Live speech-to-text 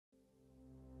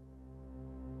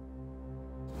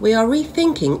We are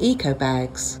rethinking eco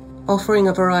bags, offering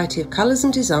a variety of colours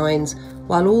and designs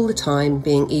while all the time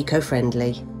being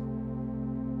eco-friendly.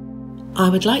 I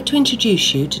would like to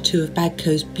introduce you to two of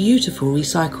Bagco's beautiful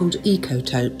recycled eco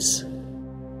totes.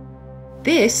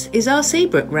 This is our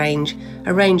Seabrook range,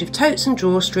 a range of totes and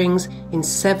drawstrings in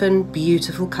 7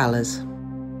 beautiful colours.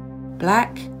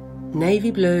 Black,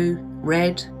 navy blue,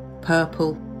 red,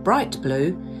 purple, bright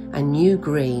blue and new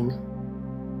green.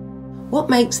 What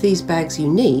makes these bags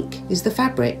unique is the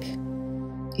fabric.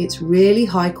 It's really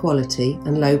high quality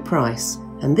and low price,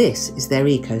 and this is their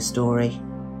eco story.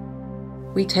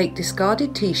 We take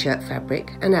discarded t-shirt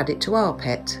fabric and add it to our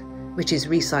pet, which is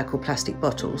recycled plastic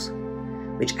bottles,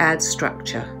 which adds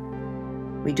structure.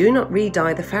 We do not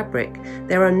re-dye the fabric.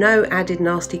 There are no added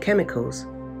nasty chemicals.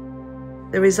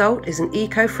 The result is an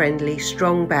eco-friendly,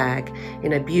 strong bag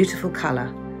in a beautiful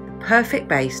colour, the perfect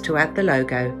base to add the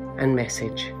logo and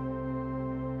message.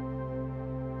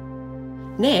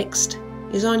 Next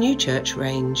is our new church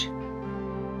range.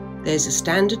 There's a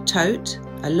standard tote,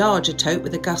 a larger tote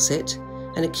with a gusset,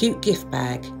 and a cute gift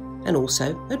bag, and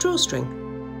also a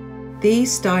drawstring.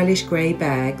 These stylish grey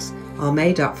bags are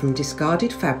made up from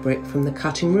discarded fabric from the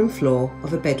cutting room floor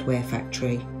of a bedwear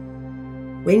factory.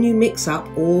 When you mix up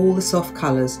all the soft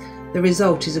colours, the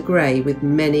result is a grey with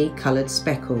many coloured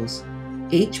speckles.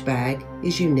 Each bag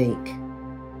is unique.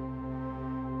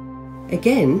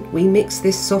 Again, we mix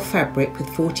this soft fabric with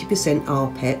 40%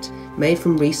 rPET made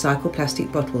from recycled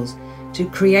plastic bottles to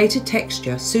create a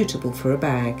texture suitable for a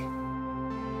bag.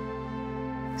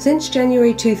 Since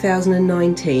January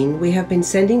 2019, we have been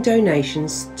sending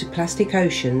donations to Plastic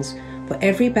Oceans for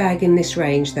every bag in this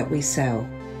range that we sell.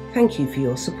 Thank you for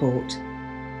your support.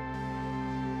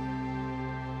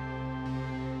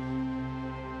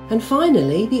 And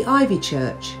finally, the Ivy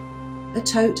Church. A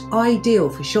tote ideal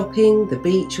for shopping, the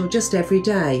beach or just every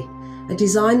day. A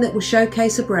design that will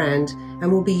showcase a brand and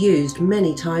will be used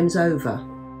many times over.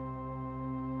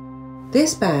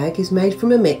 This bag is made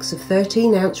from a mix of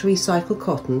 13-ounce recycled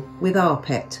cotton with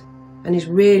rPET and is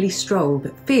really strong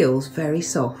but feels very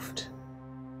soft.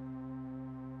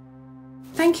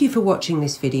 Thank you for watching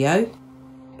this video.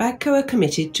 Bagco are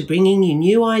committed to bringing you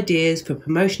new ideas for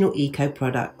promotional eco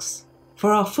products.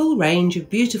 For our full range of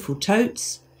beautiful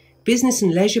totes, business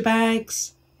and leisure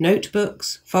bags,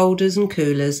 notebooks, folders and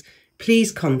coolers,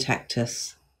 please contact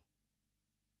us.